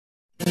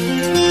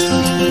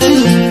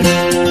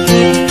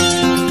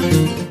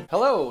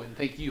Hello, and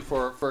thank you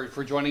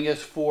for joining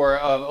us for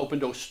Open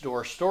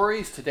Door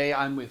Stories. Today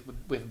I'm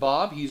with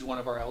Bob. He's one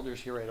of our elders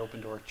here at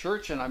Open Door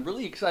Church, and I'm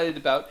really excited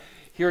about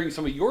hearing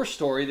some of your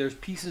story. There's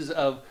pieces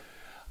of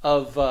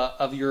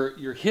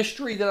your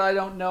history that I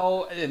don't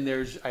know, and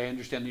I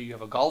understand that you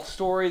have a golf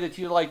story that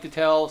you'd like to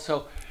tell.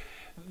 So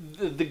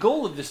the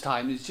goal of this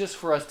time is just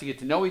for us to get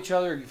to know each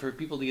other, for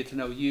people to get to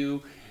know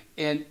you,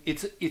 and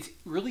it's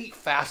really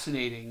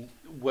fascinating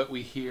what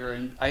we hear.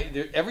 And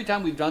every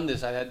time we've done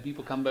this, I've had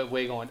people come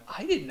away going,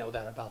 I didn't know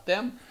that about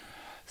them.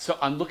 So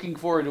I'm looking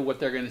forward to what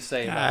they're going to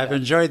say about I've that.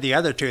 enjoyed the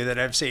other two that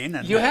I've seen.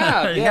 And You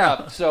have,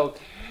 yeah. So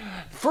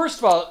first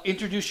of all,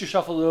 introduce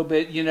yourself a little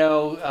bit. You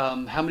know,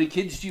 how many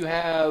kids do you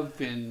have,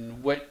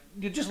 and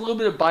just a little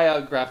bit of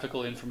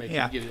biographical information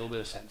to give you a little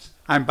bit of sense.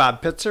 I'm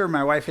Bob Pitzer.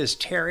 My wife is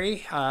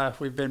Terri.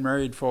 We've been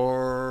married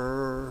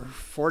for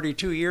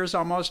 42 years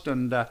almost,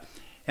 and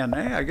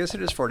I guess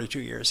it is 42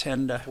 years.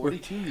 And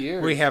 42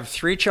 years. We have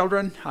 3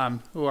 children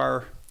who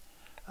are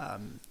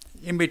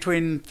in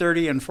between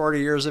 30 and 40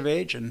 years of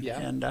age,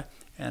 and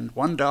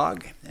 1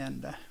 dog,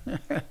 and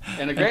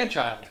a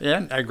grandchild.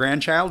 Yeah, a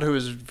grandchild who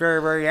is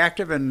very, very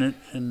active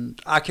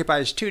and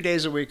occupies 2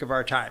 days a week of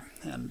our time.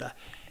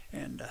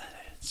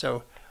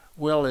 So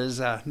Will is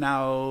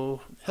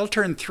now, he'll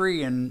turn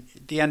 3 in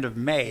the end of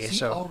May. Is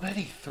he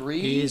already 3?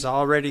 He's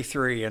already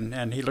 3,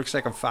 and he looks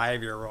like a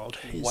 5-year-old.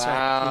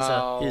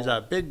 Wow. He's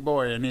a big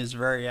boy, and he's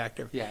very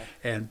active. Yeah.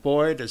 And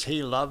boy, does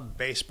he love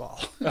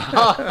baseball.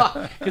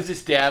 Because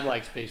his dad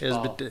likes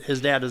baseball.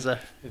 His dad is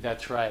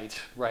That's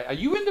right. Right. Are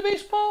you into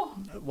baseball?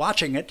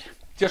 watching it.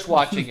 Just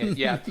watching it,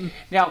 yeah.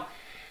 Now,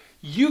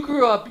 you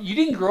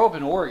didn't grow up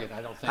in Oregon,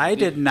 I don't think. I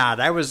did not.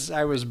 I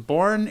was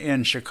born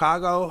in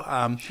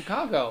Chicago.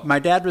 Chicago. My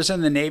dad was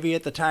in the Navy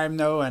at the time,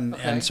 though,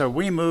 and so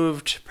we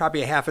moved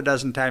probably a half a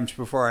dozen times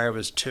before I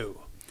was 2.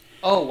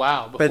 Oh,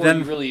 wow. Before But then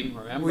you really even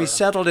remember. We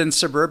settled in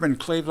suburban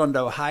Cleveland,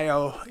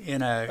 Ohio,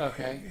 in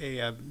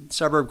a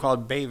suburb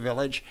called Bay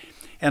Village,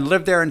 and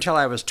lived there until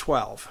I was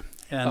 12.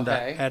 And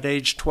at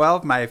age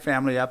 12, my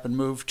family up and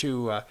moved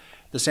to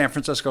the San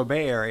Francisco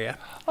Bay Area.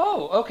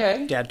 Oh,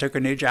 okay. Dad took a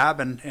new job,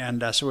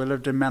 and so we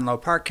lived in Menlo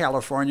Park,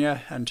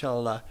 California,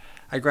 until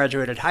I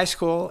graduated high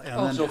school.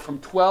 And then, so from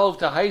 12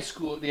 to high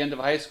school, the end of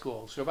high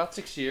school, so about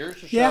 6 years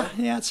or so.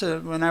 Yeah. So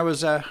when I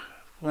was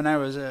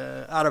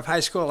out of high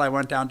school, I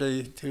went down to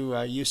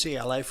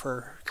UCLA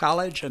for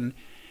college, and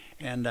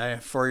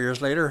 4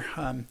 years later,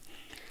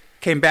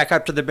 came back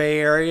up to the Bay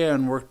Area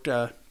and worked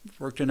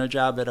in a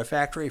job at a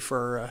factory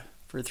for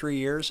 3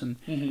 years, and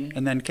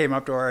then came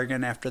up to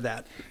Oregon after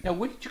that. Now,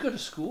 what did you go to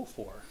school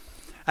for?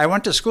 I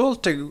went to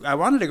school I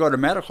wanted to go to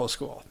medical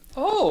school.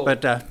 Oh.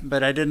 But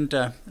I didn't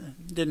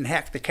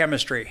hack the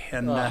chemistry,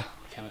 and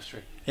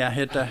chemistry.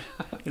 Yeah,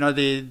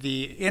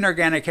 the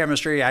inorganic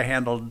chemistry I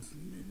handled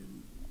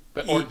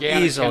easily,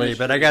 chemistry,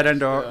 but I got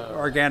into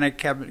organic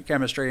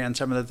chemistry and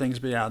some of the things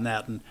beyond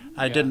that, and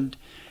I didn't.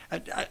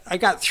 I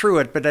got through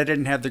it, but I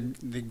didn't have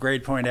the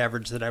grade point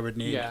average that I would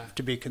need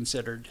to be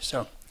considered.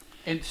 So.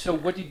 And so,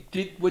 what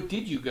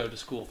did you go to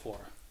school for?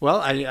 Well,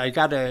 I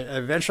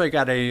eventually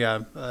got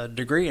a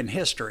degree in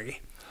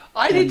history.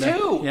 I did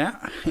too.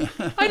 Yeah.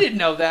 I didn't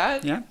know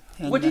that. Yeah.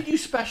 What did you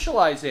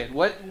specialize in?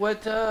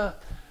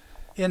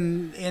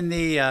 In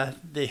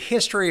the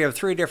history of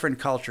 3 different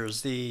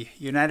cultures: the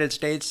United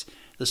States,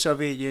 the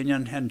Soviet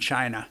Union, and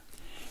China,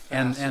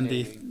 and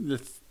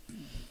the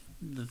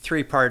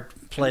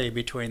 3-part play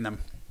between them.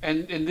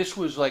 And this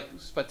was like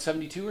about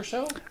 72 or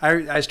so?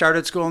 I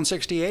started school in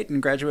 68 and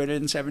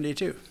graduated in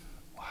 72.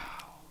 Wow.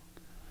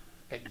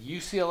 At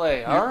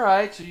UCLA. Yep. All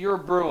right, so you're a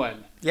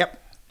Bruin. Yep.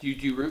 Do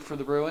you root for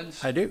the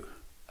Bruins? I do.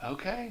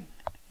 Okay.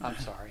 I'm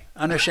sorry.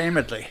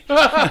 Unashamedly.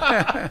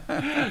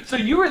 So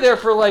you were there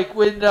for like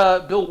when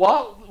Bill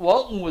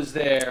Walton was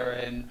there,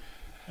 and...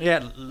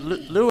 Yeah,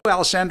 Lou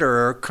Alcindor,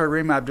 or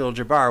Kareem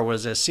Abdul-Jabbar,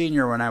 was a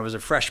senior when I was a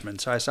freshman,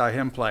 so I saw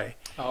him play.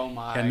 Oh,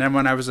 my. And then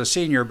when I was a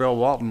senior, Bill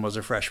Walton was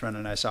a freshman,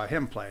 and I saw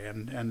him play.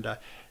 And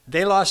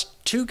they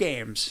lost 2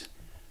 games.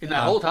 In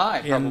that whole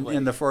time, probably.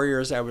 In the 4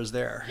 years I was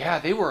there. Yeah,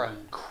 they were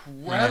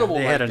incredible.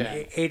 They had an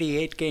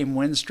 88-game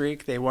win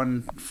streak. They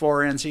won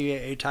 4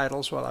 NCAA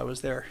titles while I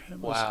was there.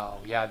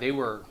 Wow. Yeah, they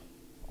were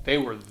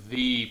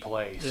the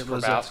place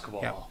for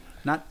basketball.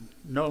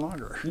 No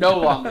longer. No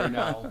longer,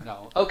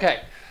 no.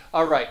 Okay.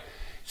 All right.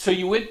 So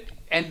you went,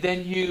 and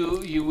then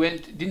you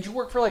went, didn't you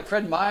work for like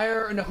Fred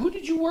Meyer? No, who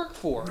did you work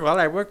for? Well,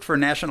 I worked for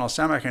National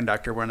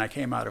Semiconductor when I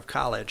came out of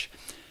college.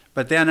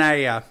 But then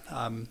I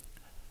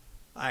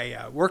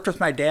worked with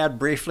my dad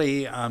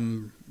briefly,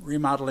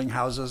 remodeling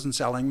houses and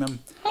selling them.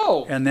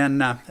 Oh. And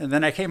then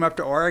I came up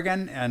to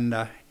Oregon and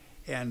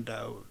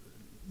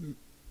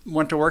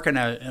went to work in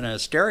a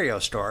stereo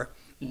store,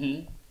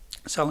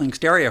 selling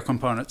stereo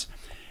components.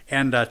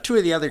 And 2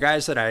 of the other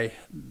guys that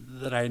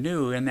I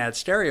knew in that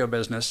stereo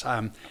business,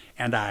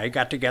 and I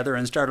got together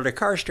and started a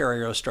car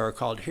stereo store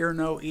called Hear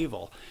No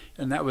Evil,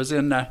 and that was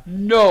in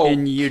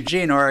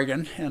Eugene,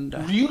 Oregon.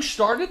 And you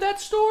started that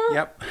store?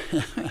 Yep.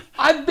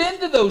 I've been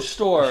to those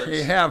stores.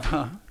 You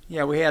have?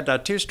 Yeah, we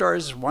had 2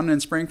 stores, one in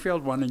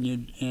Springfield, one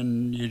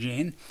in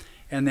Eugene,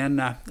 and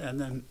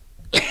then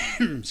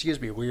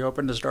excuse me, we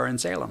opened a store in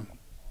Salem.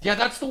 Yeah,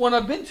 that's the one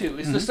I've been to.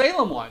 It's the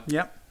Salem one.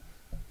 Yep.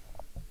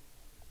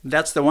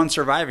 That's the one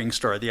surviving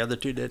store. The other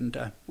two didn't.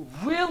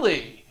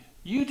 Really?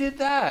 You did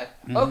that?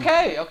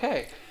 Okay,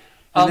 okay.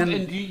 And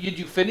did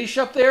you finish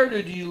up there, or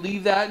did you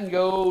leave that and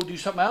go do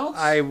something else?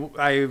 I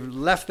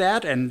left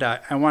that, and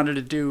I wanted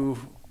to do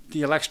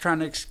the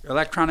electronics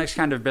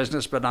kind of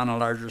business, but on a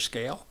larger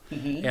scale.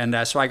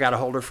 And so I got a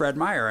hold of Fred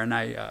Meyer, and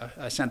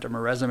I sent him a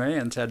resume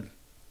and said,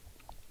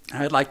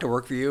 I'd like to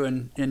work for you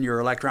in your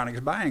electronics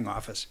buying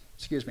office.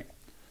 Excuse me.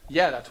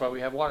 Yeah, that's why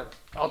we have water.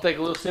 I'll take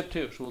a little sip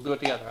too, so we'll do it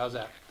together. How's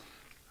that?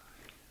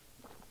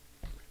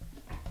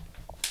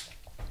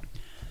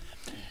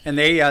 And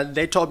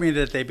they told me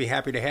that they'd be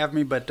happy to have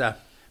me, but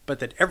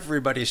that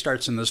everybody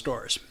starts in the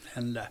stores.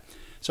 And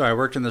so I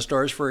worked in the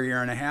stores for a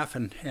year and a half,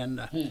 and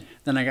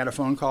then I got a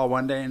phone call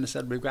one day and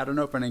said, we've got an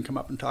opening, come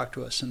up and talk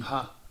to us. And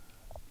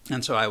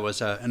so I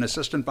was an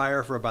assistant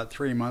buyer for about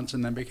 3 months,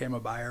 and then became a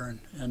buyer,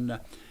 and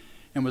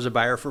was a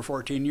buyer for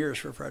 14 years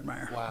for Fred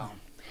Meyer. Wow.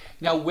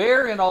 Now,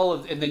 where in all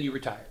of, and then you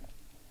retired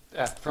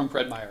from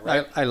Fred Meyer,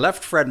 right? I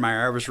left Fred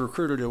Meyer. I was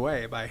recruited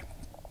away by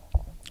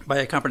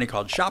a company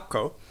called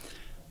Shopco.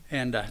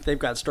 And they've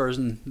got stores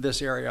in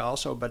this area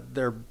also, but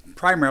they're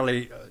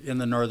primarily in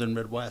the northern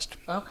Midwest.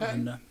 Okay.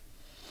 And,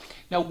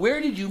 now,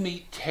 where did you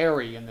meet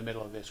Terri in the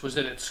middle of this? Was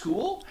it at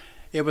school?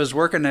 It was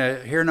working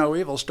a Hear No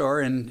Evil store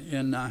in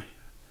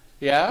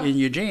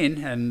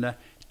Eugene, and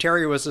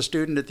Terri was a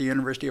student at the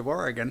University of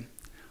Oregon.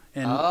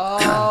 And,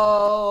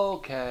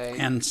 okay.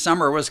 And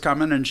summer was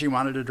coming, and she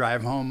wanted to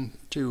drive home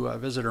to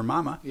visit her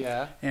mama.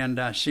 Yeah.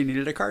 And she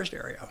needed a car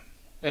stereo.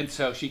 And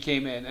so she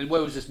came in. And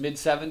what was this,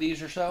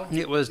 mid-'70s or so?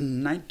 It was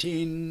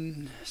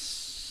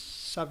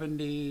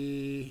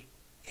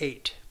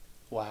 1978.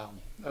 Wow.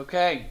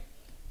 Okay.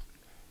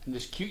 And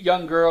this cute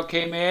young girl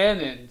came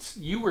in, and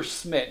you were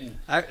smitten.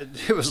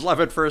 It was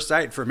love at first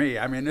sight for me.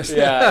 I mean,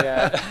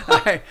 yeah.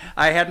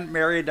 I hadn't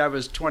married. I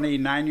was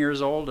 29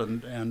 years old,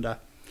 and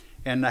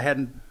I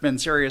hadn't been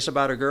serious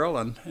about a girl,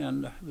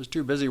 and was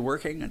too busy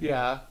working. And,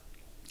 yeah.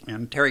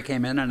 And Terri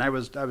came in, and I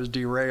was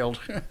derailed.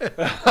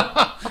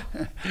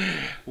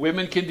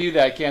 Women can do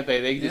that, can't they?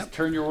 They just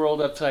turn your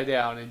world upside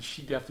down, and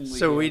she definitely.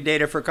 So did. we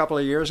dated for a couple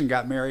of years and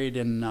got married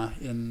in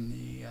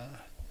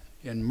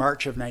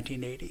March of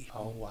 1980.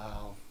 Oh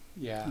wow!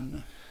 Yeah.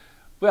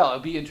 Well, it'll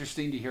be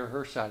interesting to hear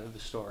her side of the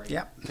story.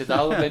 Yeah. Because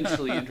I'll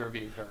eventually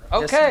interview her.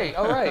 Okay. Yes.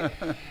 All right.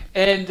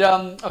 And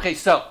okay,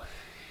 so.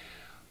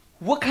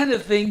 What kind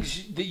of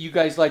things that you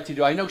guys like to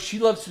do? I know she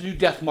loves to do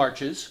death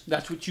marches.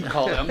 That's what you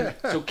call them.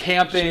 So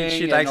camping.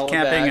 She likes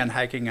camping and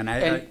hiking, and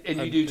I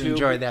you do too.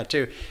 Enjoy that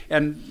too.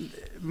 And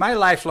my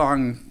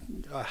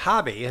lifelong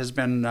hobby has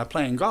been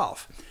playing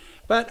golf,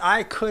 but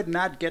I could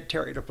not get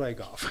Terri to play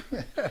golf.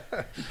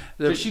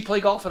 Does she play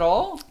golf at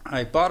all?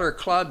 I bought her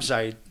clubs.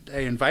 I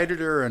invited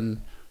her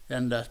and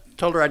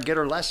told her I'd get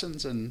her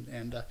lessons,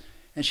 and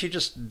she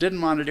just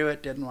didn't want to do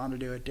it. Didn't want to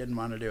do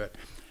it.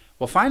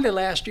 Well, finally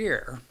last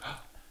year.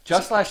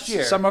 Just last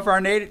year. Some of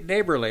our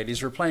neighbor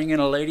ladies were playing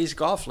in a ladies'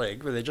 golf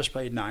league where they just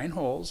played 9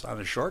 holes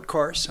on a short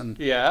course. And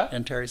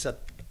Terri said,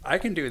 I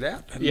can do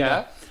that.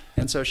 And,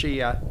 and so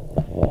she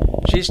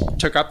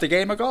took up the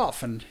game of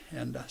golf. And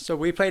so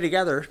we play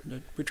together.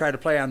 We try to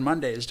play on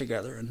Mondays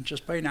together and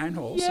just play 9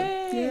 holes.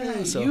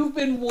 Yay! So you've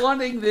been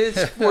wanting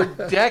this for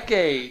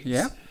decades.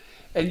 Yeah.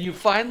 And you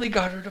finally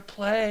got her to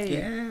play.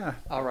 Yeah.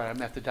 All right, I'm going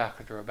to have to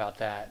talk to her about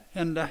that.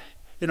 And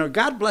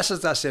God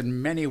blesses us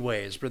in many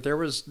ways, but there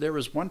was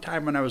one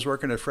time when I was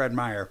working at Fred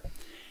Meyer,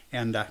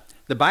 and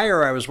the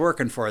buyer I was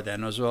working for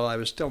then, I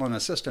was still an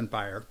assistant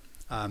buyer.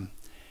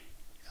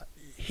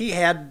 He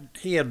had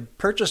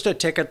purchased a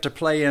ticket to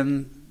play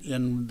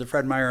in the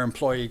Fred Meyer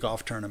employee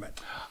golf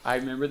tournament. I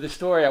remember the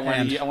story. I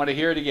want to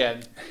hear it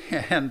again.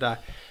 And a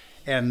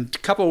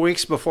couple of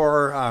weeks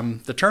before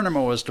the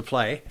tournament was to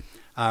play,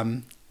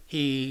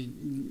 he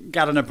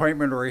got an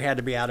appointment where he had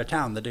to be out of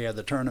town the day of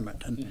the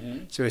tournament.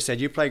 And so he said,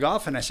 you play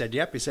golf? And I said,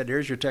 yep. He said,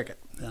 here's your ticket.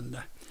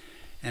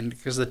 And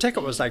because the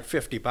ticket was like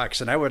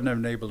 $50, and I wouldn't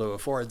have been able to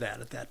afford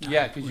that at that time.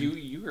 Yeah, because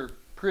you were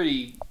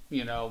pretty,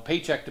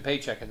 paycheck to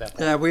paycheck at that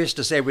point. We used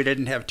to say we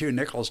didn't have 2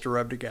 nickels to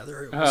rub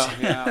together.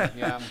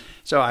 Yeah.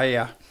 So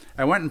I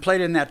went and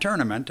played in that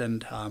tournament,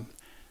 and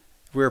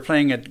we were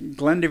playing at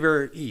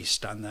Glendiver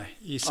East on the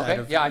east side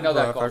of I know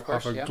that golf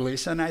course,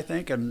 Gleason, I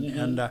think,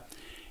 and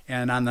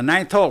on the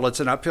 9th hole,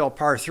 it's an uphill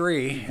par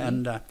 3,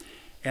 and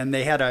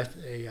they had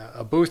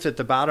a booth at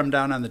the bottom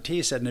down on the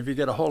tee said, and if you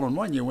get a hole in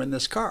one, you win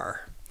this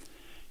car.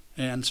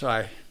 And so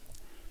I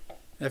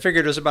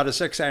figured it was about a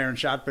 6-iron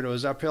shot, but it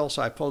was uphill,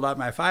 so I pulled out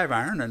my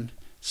 5-iron and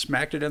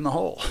smacked it in the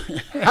hole,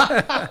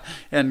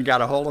 and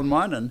got a hole in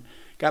one, and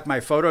got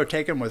my photo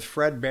taken with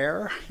Fred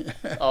Bear.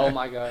 Oh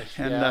my gosh!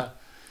 And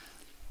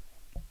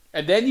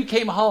then you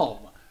came home.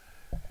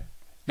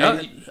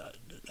 No,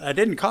 I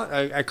didn't call.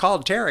 I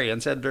called Terri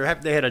and said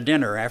they had a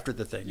dinner after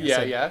the thing. I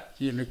said,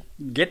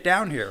 get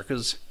down here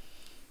because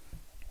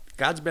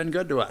God's been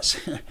good to us.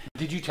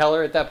 Did you tell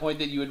her at that point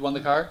that you had won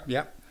the car?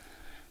 Yep.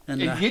 And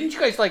didn't you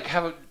guys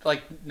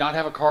not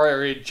have a car,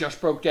 or it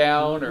just broke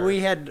down? Or? we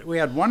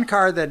had one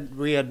car that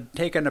we had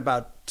taken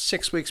about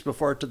 6 weeks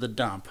before to the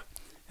dump,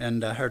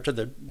 and or to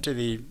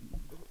the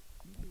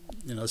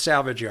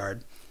salvage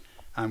yard,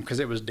 because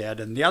it was dead.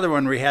 And the other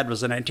one we had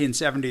was a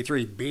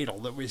 1973 Beetle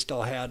that we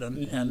still had,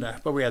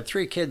 but we had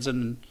 3 kids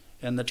and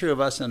the 2 of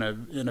us in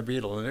a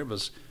Beetle, and it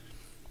was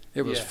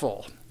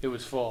full. It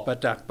was full.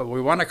 But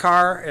we won a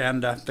car,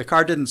 and the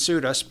car didn't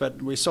suit us,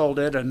 but we sold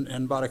it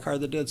and bought a car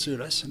that did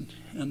suit us.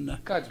 And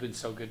God's been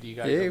so good to you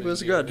guys. It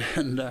was good.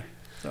 And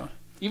so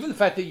even the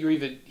fact that you're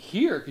even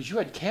here, because you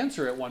had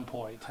cancer at one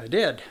point. I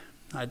did.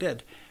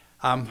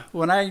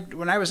 When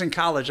I was in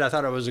college, I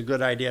thought it was a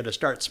good idea to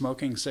start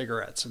smoking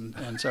cigarettes,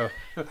 and so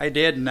I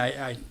did, and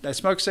I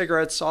smoked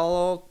cigarettes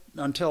all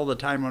until the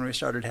time when we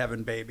started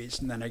having babies,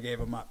 and then I gave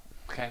them up.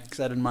 Okay.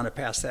 Because I didn't want to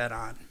pass that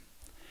on.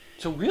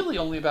 So really,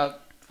 only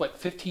about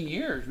 15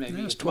 years, maybe.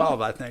 It was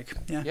 12, I think.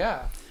 Yeah.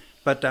 Yeah.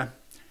 But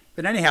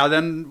anyhow,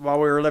 then while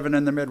we were living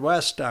in the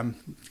Midwest,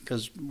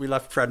 because we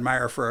left Fred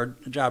Meyer for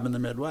a job in the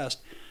Midwest,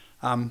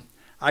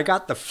 I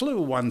got the flu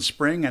one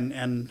spring,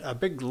 and a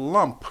big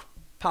lump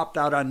popped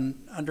out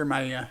under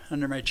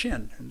my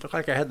chin. It looked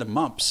like I had the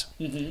mumps.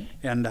 Mm-hmm.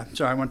 And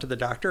so I went to the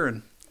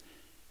doctor,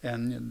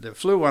 and the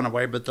flu went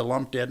away, but the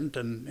lump didn't.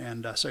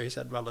 And so he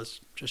said, well, let's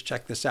just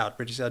check this out.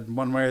 But he said,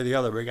 one way or the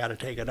other, we got to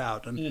take it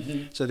out.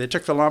 And so they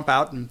took the lump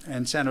out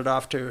and sent it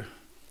off to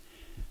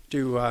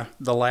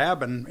the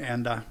lab.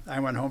 And I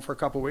went home for a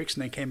couple of weeks,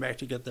 and they came back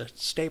to get the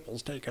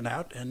staples taken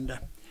out. And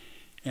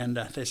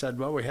they said,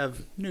 well, we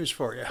have news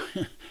for you.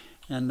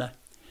 And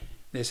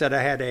they said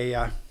I had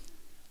a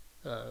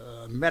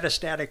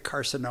metastatic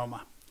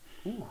carcinoma.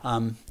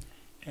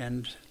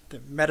 And the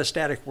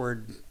metastatic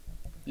word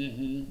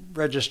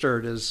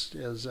registered is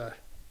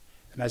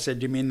and I said,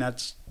 do you mean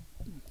that's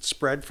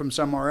spread from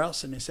somewhere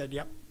else? And he said,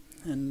 yep.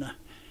 And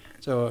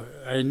so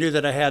I knew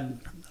that I had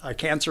a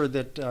cancer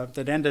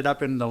that ended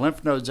up in the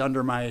lymph nodes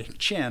under my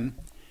chin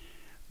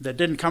that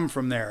didn't come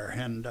from there.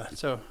 And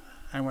so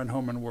I went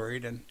home and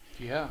worried and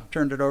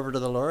turned it over to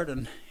the Lord,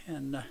 and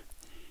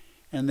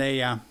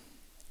they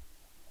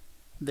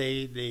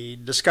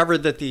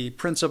discovered that the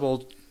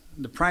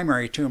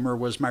primary tumor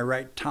was my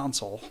right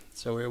tonsil,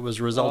 so it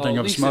was resulting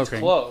of smoking.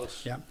 It's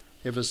close. Yeah,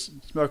 it was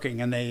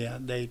smoking, and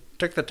they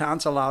took the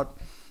tonsil out.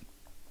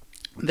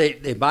 They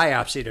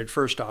biopsied it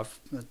first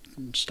off,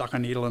 stuck a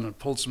needle in it,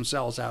 pulled some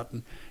cells out,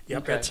 and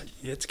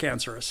it's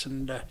cancerous.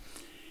 And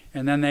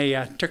then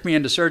they took me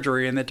into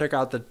surgery, and they took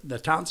out the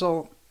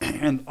tonsil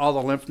and all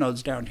the lymph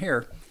nodes down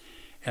here,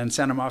 and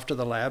sent them off to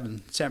the lab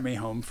and sent me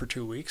home for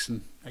 2 weeks.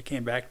 And I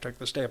came back, took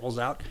the staples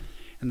out.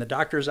 And the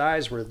doctor's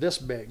eyes were this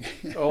big.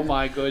 Oh,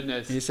 my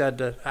goodness. He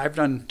said, I've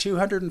done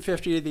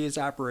 250 of these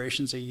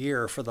operations a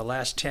year for the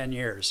last 10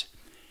 years.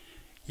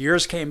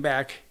 Yours came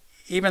back,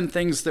 even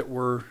things that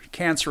were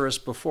cancerous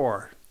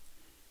before.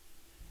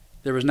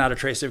 There was not a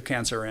trace of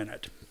cancer in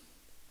it.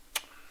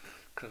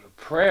 Because of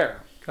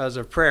prayer. Because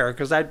of prayer.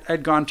 Because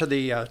I'd gone to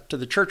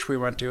the church we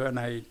went to, and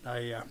I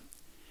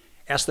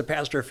asked the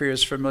pastor if he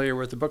was familiar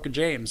with the book of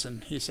James.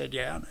 And he said,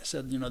 yeah. And I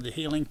said, the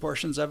healing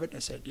portions of it? And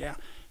I said, yeah.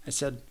 I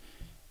said,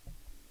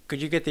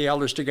 could you get the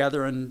elders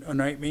together and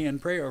anoint me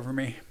and pray over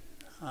me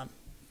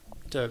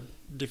to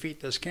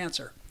defeat this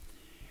cancer?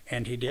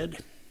 And he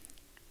did.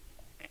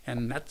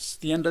 And that's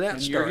the end of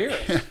that story. You're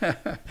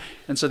here.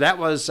 And so that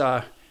was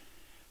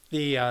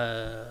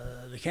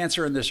the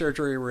cancer and the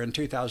surgery were in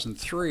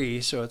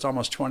 2003, so it's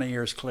almost 20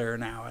 years clear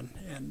now,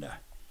 and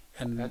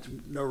that's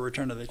no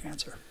return to the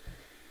cancer.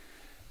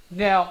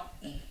 Now,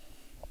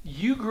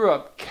 you grew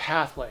up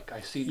Catholic,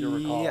 I seem to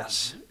recall.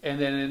 Yes. And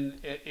then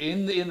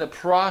in the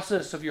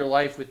process of your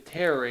life with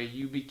Terri,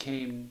 you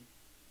became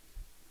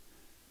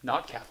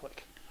not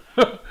Catholic.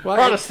 Well,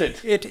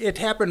 Protestant. It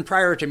happened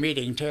prior to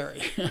meeting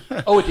Terri.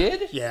 Oh, it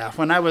did? Yeah.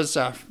 When I was...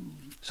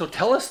 So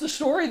tell us the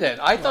story then.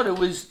 I thought it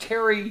was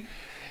Terri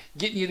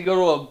getting you to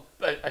go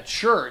to a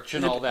church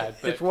and all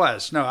that. But... It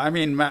was. No, I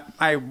mean,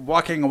 my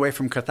walking away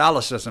from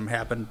Catholicism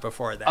happened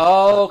before that.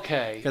 Oh,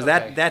 okay. Because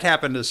that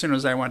happened as soon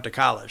as I went to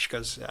college,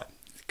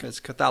 because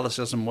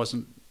Catholicism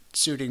wasn't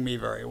suiting me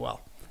very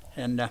well.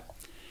 And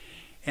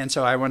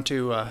so I went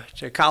to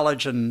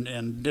college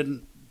and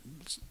didn't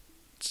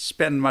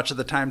spend much of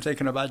the time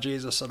thinking about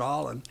Jesus at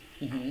all, and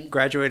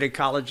graduated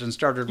college and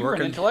started working. You were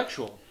an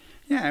intellectual.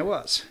 Yeah, I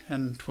was.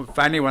 And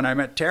finally, when I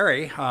met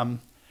Terri,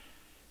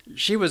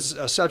 she was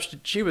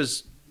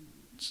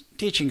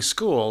teaching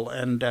school,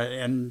 and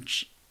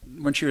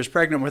when she was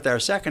pregnant with our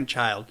second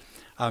child,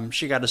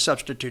 she got a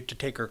substitute to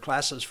take her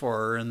classes for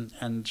her,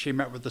 and she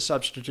met with the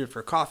substitute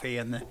for coffee,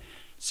 and the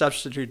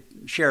substitute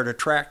shared a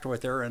tract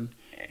with her, and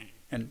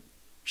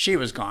she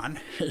was gone.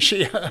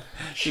 She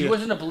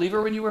wasn't a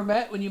believer when you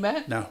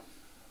met? No.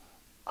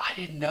 I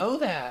didn't know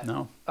that.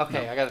 No.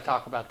 Okay, no. I got to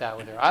talk about that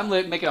with her. I'm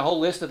making a whole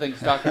list of things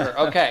to talk to her.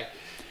 Okay,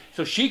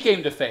 so she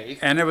came to faith.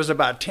 And it was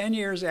about 10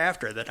 years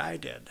after that I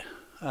did.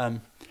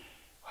 And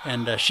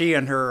she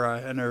and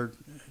her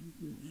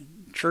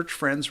church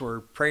friends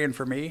were praying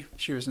for me.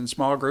 She was in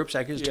small groups.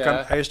 I used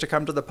to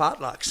come to the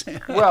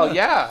potlucks. Well,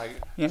 yeah,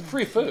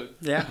 free food.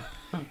 Yeah.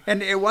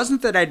 And it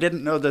wasn't that I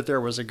didn't know that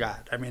there was a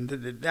God. I mean,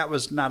 that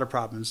was not a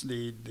problem.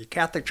 The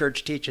Catholic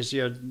Church teaches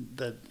you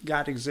that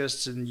God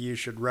exists and you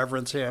should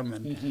reverence Him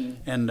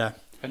and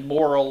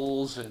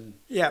morals and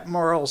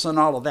morals and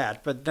all of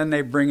that. But then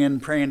they bring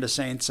in praying to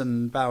saints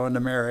and bowing to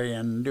Mary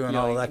and doing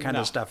all of that kind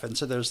of stuff. And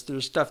so there's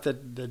stuff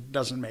that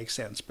doesn't make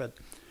sense.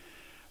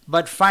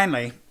 But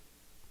finally,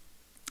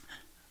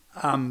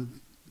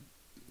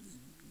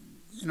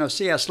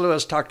 C.S.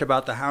 Lewis talked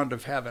about the Hound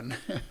of Heaven,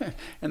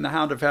 and the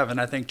Hound of Heaven,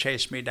 I think,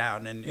 chased me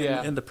down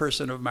in the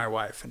person of my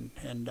wife,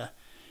 and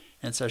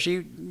so she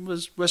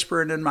was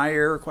whispering in my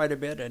ear quite a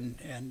bit,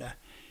 and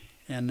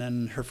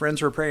then her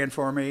friends were praying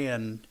for me,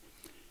 and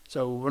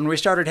so when we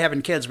started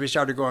having kids, we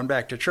started going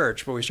back to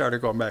church, but we started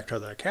going back to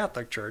the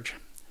Catholic Church,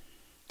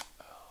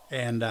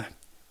 and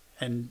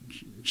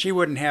she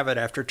wouldn't have it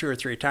after 2 or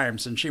 3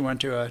 times, and she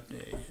went to a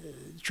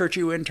church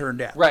you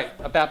interned at. Right,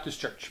 a Baptist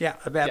church. Yeah,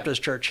 a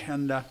Baptist church,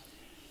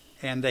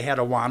 and they had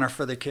Awana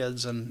for the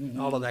kids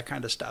and all of that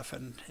kind of stuff,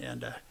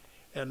 and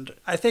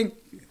I think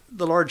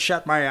the Lord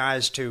shut my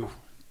eyes to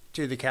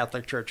the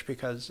Catholic Church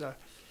because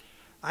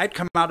I'd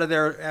come out of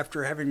there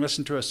after having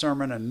listened to a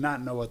sermon and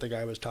not know what the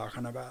guy was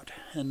talking about,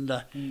 and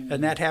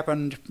that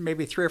happened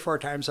maybe 3 or 4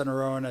 times in a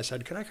row, and I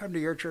said, "Could I come to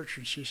your church?"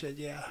 And she said,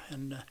 "Yeah,"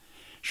 and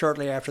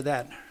shortly after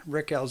that,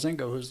 Rick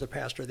Elzingo, who's the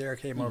pastor there,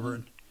 came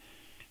over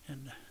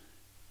and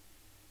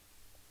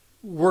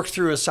worked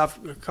through a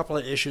couple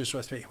of issues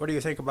with me. What do you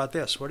think about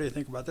this? What do you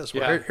think about this?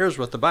 Well, here's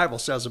what the Bible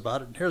says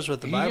about it. And here's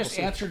what the Bible says. He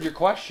just answered your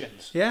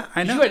questions. Yeah,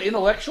 I know. You had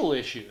intellectual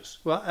issues.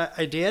 Well,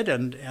 I did,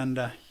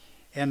 and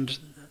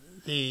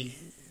the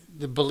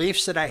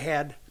beliefs that I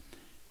had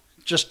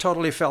just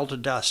totally fell to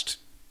dust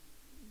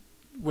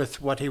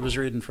with what he was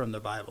reading from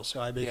the Bible.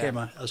 So I became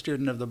a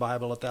student of the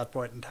Bible at that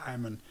point in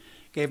time, and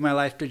gave my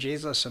life to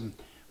Jesus, and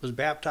was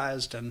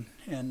baptized, and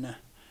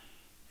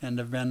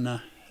have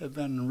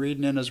been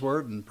reading in His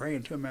Word and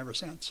praying to Him ever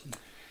since.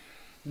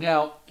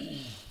 Now,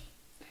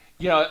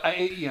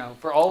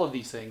 for all of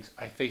these things,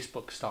 I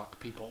Facebook stalk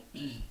people,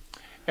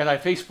 and I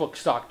Facebook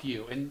stalked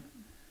you, and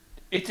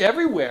it's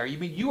everywhere. I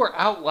mean, you are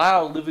out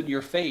loud living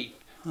your faith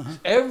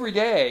every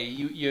day.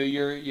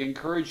 You're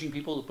encouraging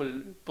people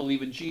to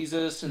believe in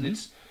Jesus, and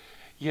it's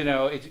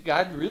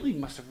God really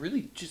must have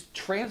really just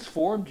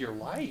transformed your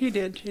life. He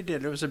did.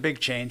 It was a big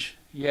change.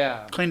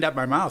 Yeah. Cleaned up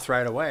my mouth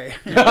right away.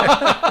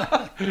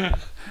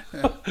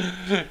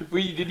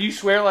 Did you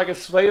swear like a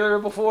sailor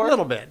before? A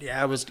little bit,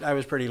 yeah. I was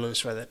pretty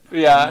loose with it.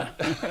 Yeah.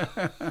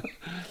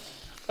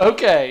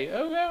 Okay.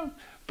 Oh, well.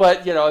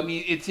 But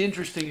it's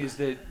interesting is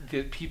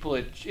that people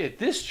at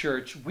this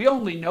church, we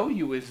only know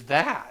you as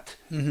that.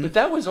 But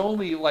that was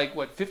only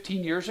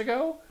 15 years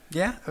ago?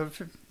 Yeah.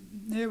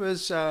 It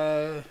was.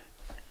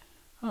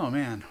 Oh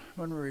man,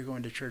 when were we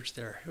going to church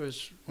there? It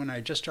was when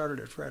I just started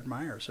at Fred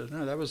Meyer. So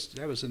no, that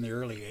was in the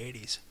early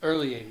 '80s.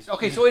 Early '80s.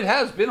 Okay, so it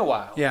has been a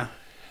while. Yeah.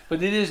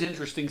 But it is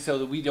interesting, so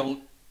that we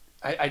don't.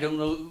 I don't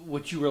know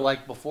what you were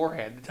like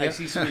beforehand. I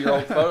see some of your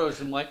old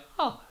photos, and I'm like,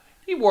 oh,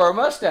 he wore a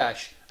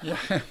mustache. Yeah.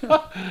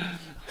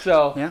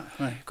 So. Yeah.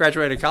 When I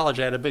graduated college,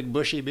 I had a big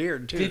bushy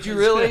beard too. Did you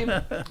really?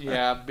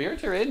 Yeah,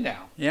 beards are in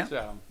now. Yeah.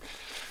 So.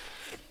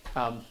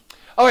 All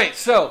right.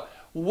 So,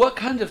 what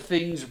kind of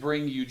things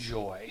bring you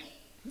joy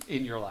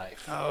in your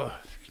life? Oh,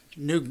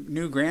 new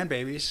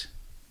grandbabies.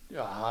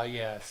 Ah,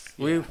 yes.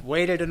 We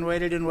waited and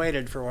waited and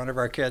waited for one of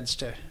our kids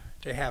to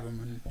have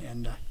them,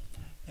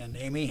 and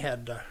Amy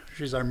had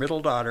she's our middle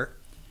daughter,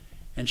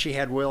 and she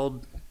had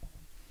Will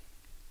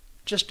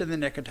just in the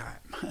nick of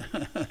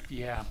time.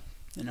 Yeah.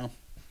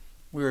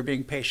 We were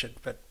being patient,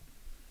 but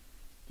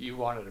you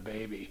wanted a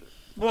baby.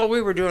 Well,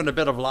 we were doing a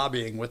bit of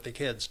lobbying with the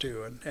kids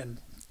too, and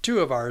 2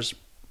 of ours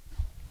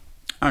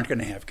aren't going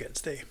to have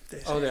kids. They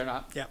say. Oh, they're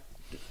not. Yeah.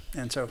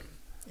 And so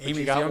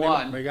Amy's got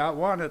one. We got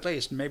one at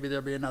least. Maybe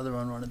there'll be another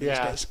one of these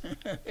days.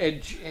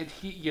 and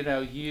he,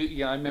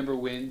 I remember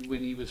when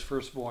he was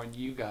first born,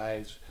 you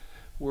guys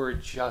were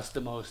just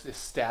the most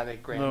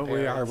ecstatic grandparents. Well,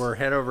 we are. We're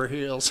head over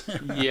heels.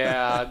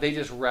 Yeah, they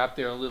just wrap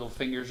their little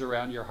fingers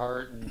around your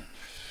heart, and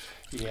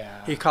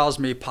He calls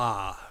me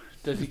Pa.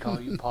 Does he call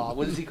you Pa?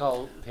 What does he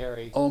call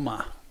Terri?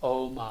 Oma.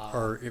 Oma.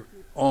 Or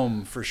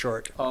Om for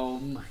short.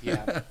 Om.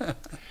 Yeah.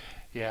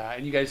 Yeah,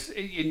 and you guys,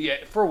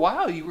 for a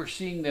while, you were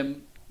seeing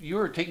them. You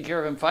were taking care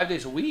of him 5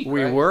 days a week.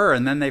 We right? were,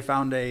 and then they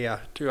found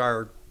to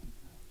our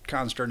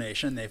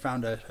consternation, they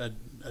found a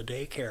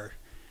daycare.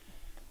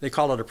 They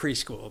call it a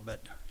preschool,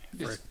 but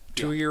for a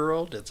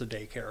 2-year-old, it's a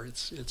daycare.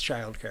 It's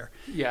childcare.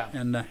 Yeah.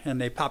 And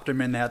they popped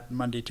him in that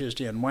Monday,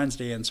 Tuesday, and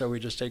Wednesday, and so we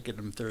just take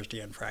him Thursday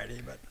and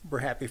Friday. But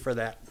we're happy for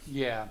that.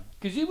 Yeah,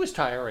 because he was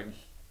tiring.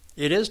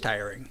 It is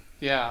tiring.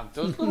 Yeah,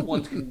 those little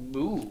ones can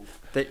move.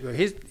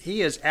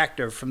 He is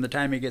active from the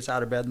time he gets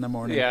out of bed in the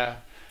morning. Yeah.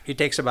 He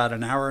takes about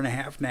an hour and a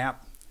half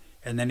nap,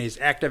 and then he's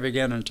active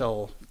again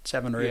until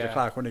 7 or 8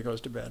 o'clock when he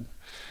goes to bed.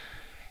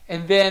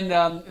 And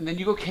then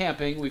you go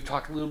camping. We've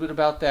talked a little bit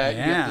about that.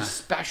 Yeah. You have this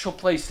special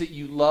place that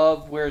you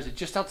love. Where is it?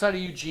 Just outside of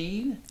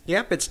Eugene?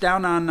 Yep, it's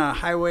down on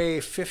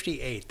Highway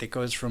 58 that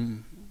goes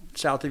from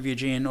south of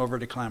Eugene over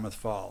to Klamath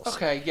Falls.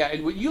 Okay, yeah.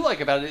 And what you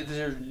like about it is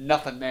there's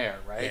nothing there,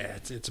 right? Yeah,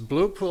 it's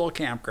Blue Pool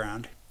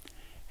Campground,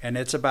 and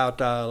it's about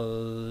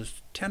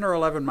 10 or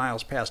 11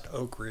 miles past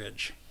Oak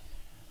Ridge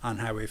on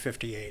Highway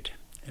 58,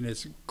 and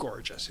it's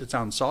gorgeous. It's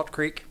on Salt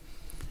Creek,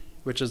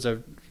 which is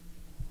a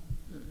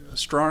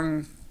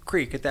strong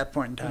creek at that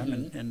point in time,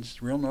 and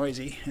it's real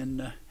noisy.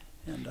 And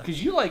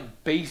because you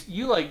like base,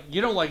 you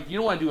don't want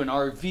to do an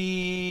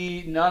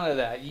RV, none of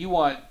that. You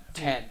want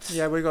tents.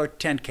 Yeah, we go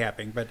tent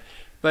camping, but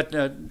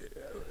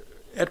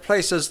at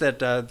places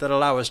that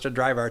allow us to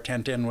drive our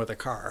tent in with a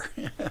car.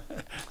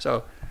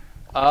 So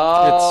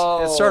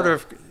it's sort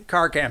of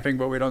car camping,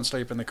 but we don't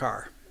sleep in the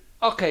car.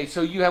 Okay,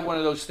 so you have one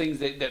of those things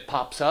that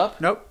pops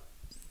up? Nope.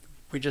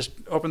 We just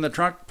open the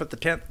trunk, put the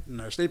tent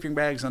and our sleeping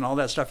bags and all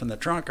that stuff in the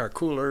trunk, our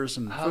coolers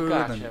and food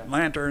and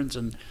lanterns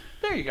and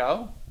there you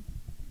go.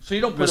 So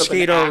you don't put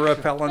mosquito up an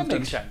repellent. That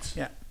makes sense.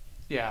 Yeah.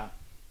 Yeah.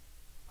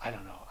 I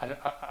don't know.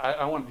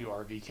 I want to do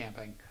RV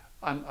camping.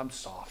 I'm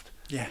soft.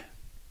 Yeah.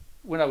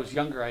 When I was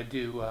younger, I'd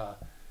do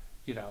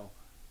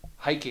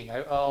hiking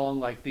along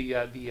like the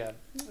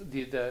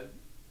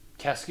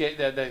Cascade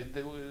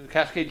the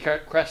Cascade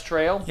Crest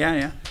Trail. Yeah,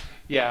 yeah.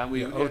 Yeah,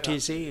 we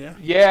OTC, yeah.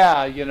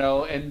 Yeah,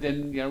 and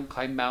then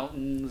climb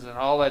mountains and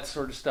all that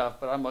sort of stuff.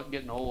 But I'm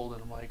getting old,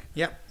 and I'm like,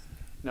 yep,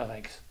 no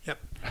thanks. Yep.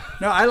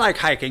 No, I like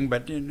hiking,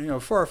 but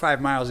 4 or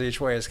 5 miles each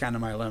way is kind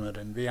of my limit,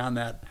 and beyond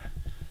that,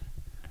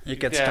 it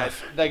gets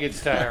tough. That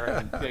gets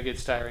tiring. That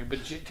gets tiring. But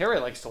Terri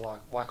likes to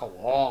walk a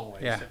long way.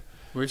 Yeah, so.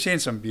 We've seen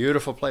some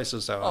beautiful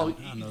places though.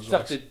 On those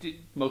stuff walks. that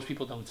most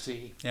people don't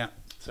see. Yeah.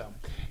 So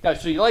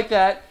you like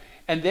that,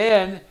 and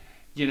then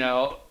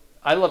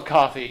I love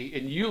coffee,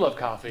 and you love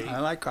coffee. I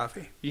like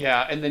coffee.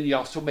 Yeah, and then you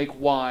also make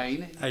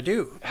wine. I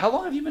do. How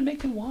long have you been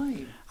making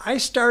wine? I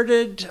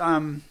started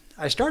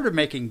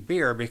making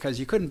beer because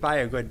you couldn't buy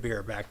a good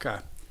beer back,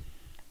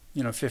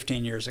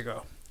 15 years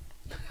ago.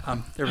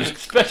 There was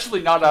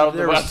especially not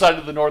outside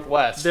of the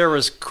Northwest. There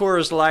was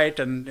Coors Light,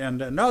 and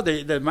no,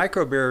 the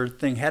micro beer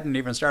thing hadn't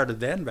even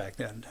started then back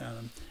then.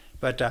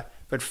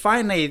 But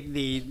finally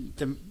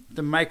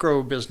the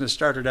micro business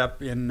started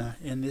up in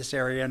this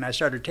area, and I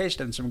started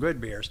tasting some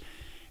good beers,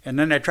 and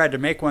then I tried to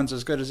make ones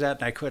as good as that,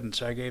 and I couldn't,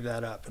 so I gave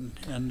that up.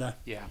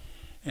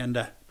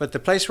 But the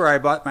place where I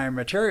bought my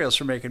materials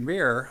for making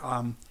beer,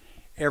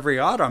 every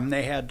autumn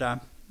they had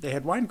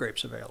wine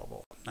grapes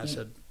available. And I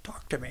said,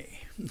 "Talk to me,"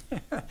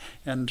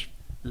 and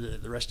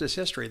the rest is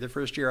history. The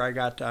first year I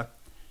got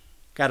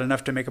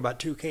enough to make about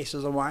 2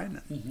 cases of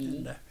wine,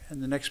 and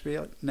the next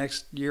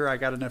year I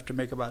got enough to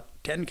make about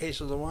 10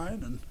 cases of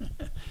wine,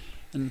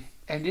 and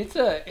it's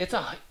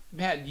a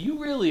man, you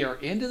really are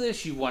into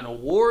this. You won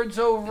awards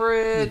over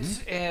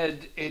it,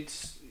 and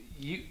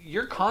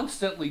you're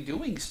constantly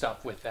doing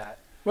stuff with that.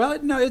 Well,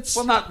 no, it's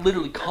not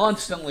literally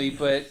constantly,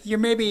 but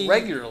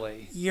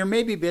regularly. You're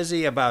maybe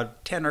busy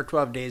about 10 or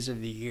 12 days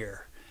of the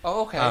year.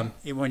 Oh, okay.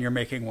 When you're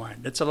making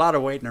wine, it's a lot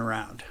of waiting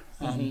around.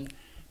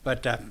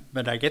 But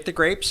I get the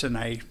grapes and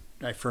I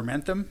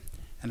ferment them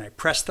and I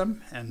press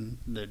them, and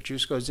the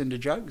juice goes into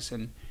jugs,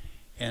 and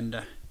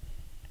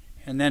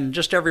then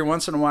just every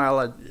once in a while,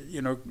 a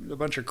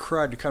bunch of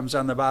crud comes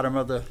on the bottom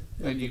of the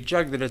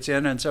jug that it's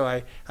in, and so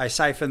I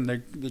siphon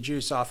the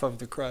juice off of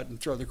the crud and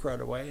throw the crud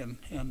away, and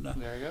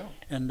there you go.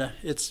 And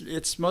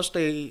it's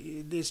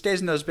mostly, it stays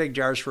in those big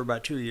jars for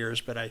about 2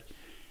 years, but I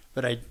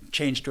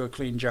change to a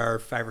clean jar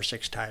 5 or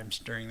 6 times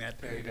during that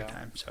period of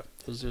time. So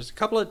there's a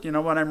couple of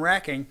when I'm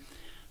racking,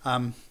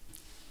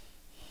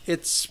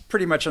 it's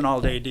pretty much an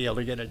all-day deal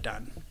to get it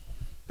done,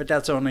 but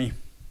that's only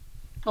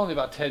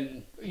about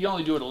 10. You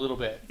only do it a little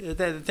bit.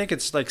 I think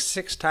it's like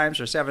 6 times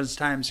or 7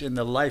 times in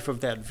the life of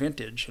that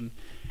vintage,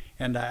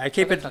 and I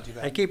keep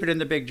it in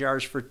the big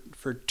jars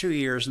for 2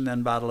 years, and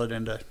then bottle it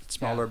into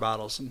smaller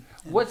bottles. And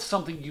what's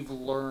something you've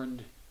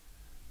learned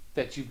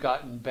that you've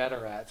gotten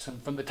better at? So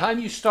from the time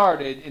you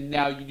started and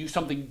now you do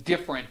something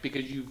different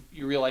because you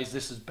realize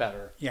this is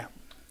better. Yeah.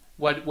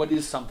 What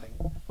is something?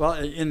 Well,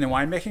 in the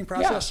winemaking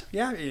process,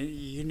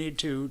 you need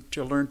to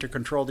learn to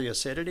control the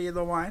acidity of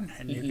the wine,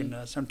 and you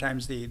can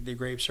sometimes the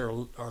grapes are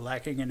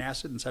lacking in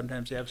acid, and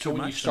sometimes they have too much.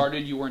 So when you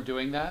started, you weren't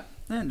doing that?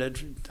 And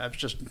I was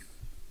just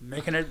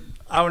making it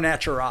au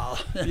natural.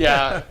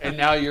 Yeah, and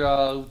now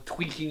you're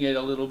tweaking it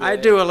a little bit. I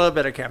do a little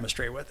bit of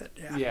chemistry with it.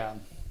 Yeah. Yeah.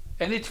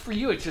 And for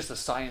you, it's just a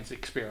science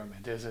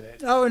experiment, isn't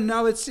it? Oh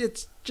no, it's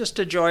just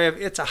a joy of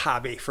it's a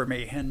hobby for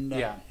me, and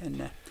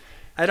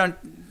I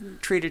don't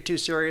treat it too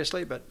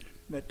seriously, but.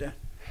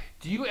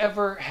 Do you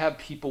ever have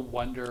people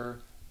wonder?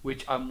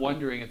 Which I'm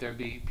wondering if there'd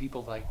be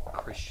people like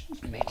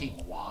Christians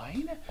making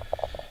wine.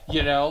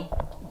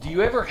 Do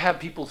you ever have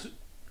people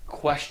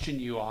question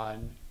you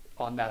on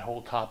that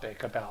whole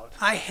topic about?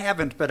 I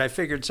haven't, but I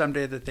figured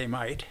someday that they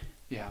might.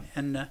 Yeah.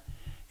 And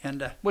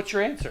what's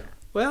your answer?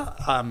 Well,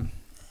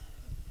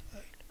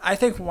 I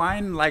think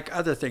wine, like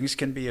other things,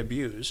 can be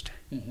abused.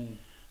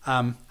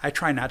 I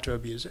try not to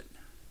abuse it.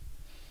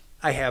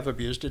 I have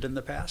abused it in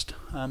the past,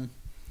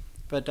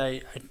 but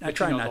I But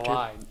try you know not the to.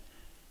 line.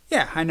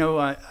 Yeah, I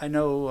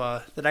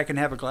know that I can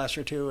have a glass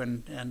or two,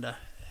 and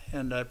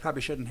I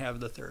probably shouldn't have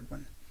the third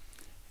one.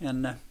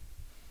 And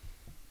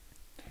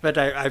but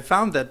I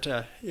found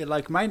that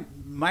like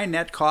my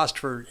net cost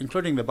for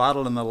including the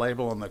bottle and the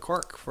label and the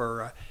cork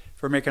for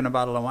making a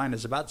bottle of wine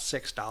is about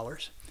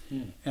 $6,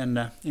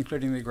 and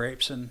including the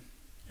grapes and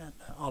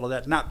all of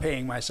that, not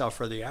paying myself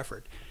for the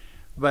effort.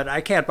 But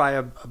I can't buy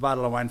a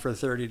bottle of wine for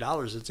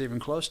 $30. It's even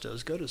close to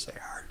as good as they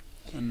are.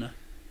 And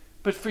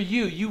But for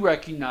you, you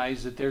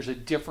recognize that there's a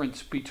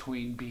difference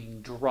between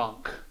being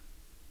drunk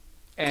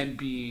and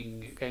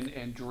being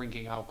and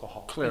drinking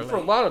alcohol. Clearly. And for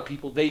a lot of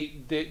people,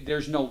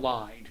 there's no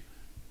line.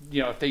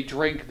 You know, if they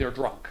drink, they're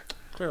drunk.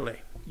 clearly,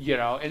 You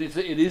know, and it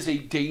is a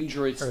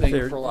dangerous Or if thing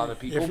they're- for a lot of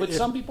people, but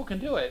some people can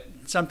do it.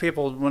 some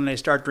people when they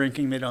start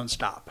drinking, they don't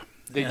stop.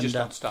 They just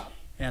don't stop.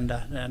 And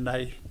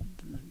I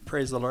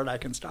praise the Lord, I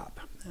can stop.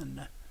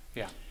 And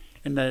Yeah.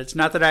 and it's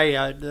not that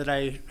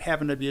I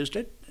haven't abused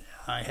it.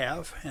 I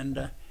have,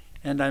 and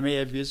I may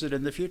abuse it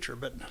in the future,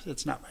 but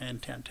it's not my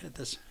intent at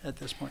this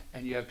point.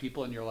 And you have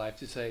people in your life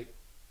to say,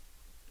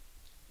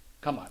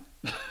 "Come on."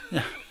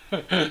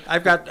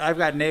 I've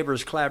got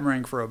neighbors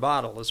clamoring for a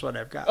bottle. Is what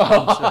I've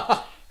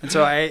got. And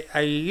so I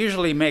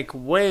usually make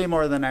way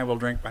more than I will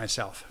drink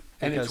myself.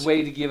 And it's because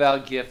way to give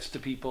out gifts to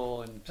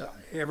people, and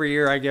every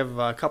year I give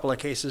a couple of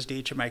cases to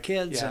each of my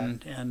kids, Yeah.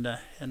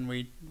 and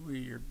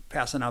we're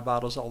passing out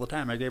bottles all the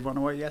time. I gave one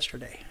away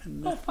yesterday.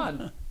 And, oh,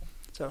 fun.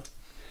 So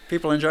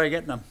people enjoy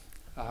getting them.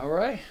 All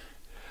right.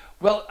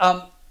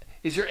 Well,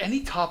 is there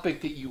any topic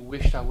that you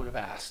wished I would have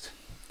asked?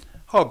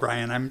 Oh,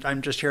 Brian,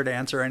 I'm just here to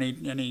answer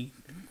any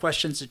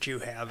questions that you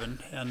have,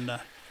 and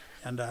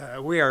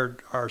we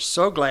are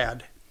so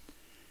glad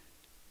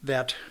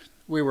that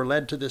we were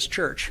led to this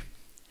church,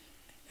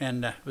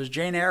 and it was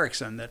Jane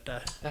Erickson that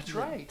That's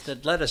right.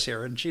 that led us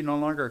here, and she no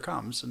longer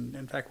comes, and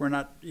in fact we're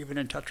not even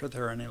in touch with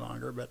her any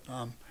longer.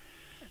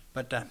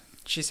 But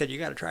she said you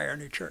got to try our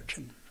new church,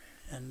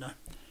 and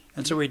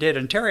so we did,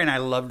 and Terry and I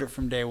loved it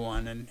from day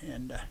one,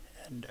 and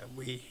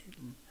we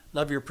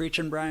love your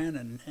preaching,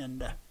 Brian,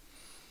 and.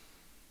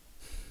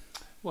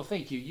 Well,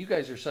 thank you. You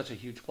guys are such a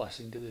huge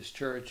blessing to this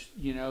church.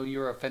 You know,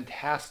 you're a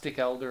fantastic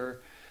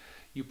elder.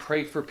 You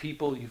pray for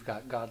people. You've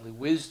got godly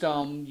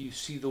wisdom. You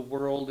see the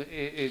world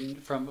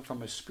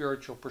from a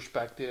spiritual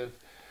perspective.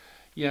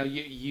 You know,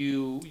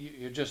 you're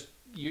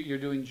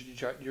doing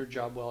your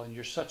job well, and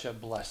you're such a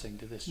blessing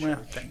to this church.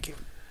 Well, thank you.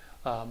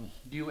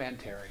 You and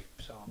Terry.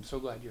 So I'm so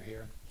glad you're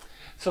here.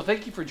 So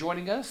thank you for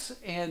joining us,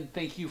 and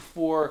thank you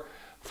for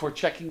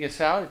checking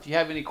us out. If you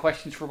have any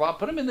questions for Bob,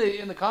 put them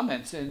in the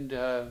comments, and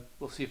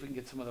we'll see if we can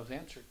get some of those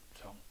answered.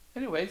 So,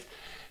 anyways,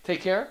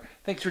 take care.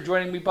 Thanks for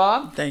joining me,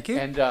 Bob. Thank you.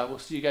 And we'll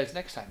see you guys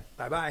next time.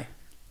 Bye-bye.